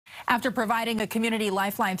After providing a community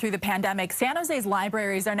lifeline through the pandemic, San Jose's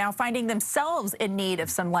libraries are now finding themselves in need of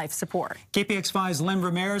some life support. KPX5's Len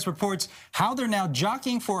Ramirez reports how they're now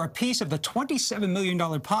jockeying for a piece of the $27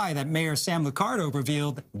 million pie that Mayor Sam Liccardo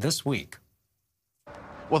revealed this week.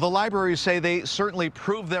 Well, the libraries say they certainly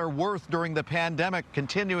proved their worth during the pandemic,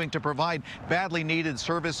 continuing to provide badly needed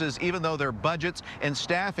services, even though their budgets and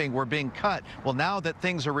staffing were being cut. Well, now that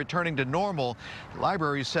things are returning to normal, the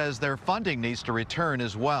library says their funding needs to return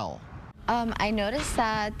as well. I noticed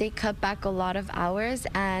that they cut back a lot of hours,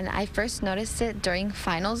 and I first noticed it during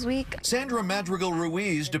finals week. Sandra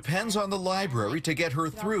Madrigal-Ruiz depends on the library to get her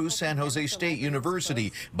through San Jose State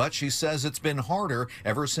University, but she says it's been harder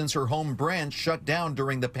ever since her home branch shut down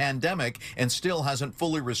during the pandemic and still hasn't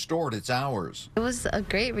fully restored its hours. It was a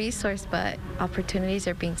great resource, but opportunities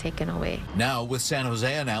are being taken away. Now, with San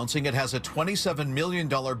Jose announcing it has a $27 million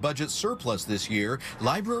budget surplus this year,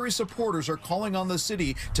 library supporters are calling on the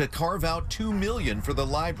city to carve out $2 million for the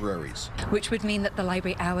libraries. Which would mean that the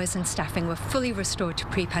library hours and staffing were fully restored to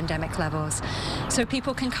pre-pandemic levels. So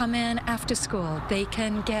people can come in after school, they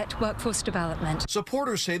can get workforce development.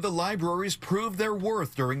 Supporters say the libraries proved their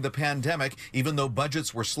worth during the pandemic, even though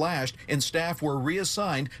budgets were slashed and staff were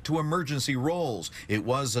reassigned to emergency roles. It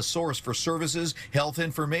was a source for services, health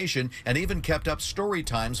information, and even kept up story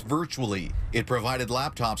times virtually. It provided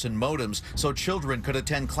laptops and modems so children could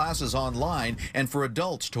attend classes online and for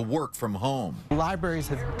adults to work from home. Libraries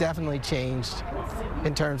have definitely changed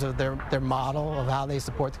in terms of their model of how they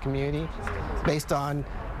support the community based on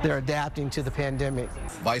they're adapting to the pandemic.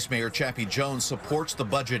 Vice Mayor Chappie Jones supports the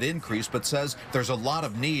budget increase, but says there's a lot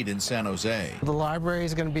of need in San Jose. The library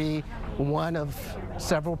is going to be one of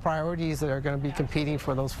several priorities that are going to be competing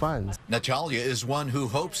for those funds. Natalia is one who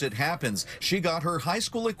hopes it happens. She got her high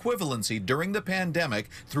school equivalency during the pandemic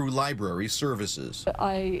through library services.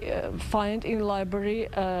 I find in library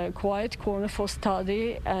a quiet corner for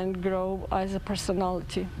study and grow as a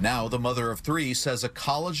personality. Now the mother of three says a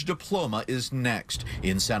college diploma is next.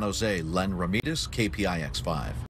 In San Jose, Len Ramirez, KPIX5.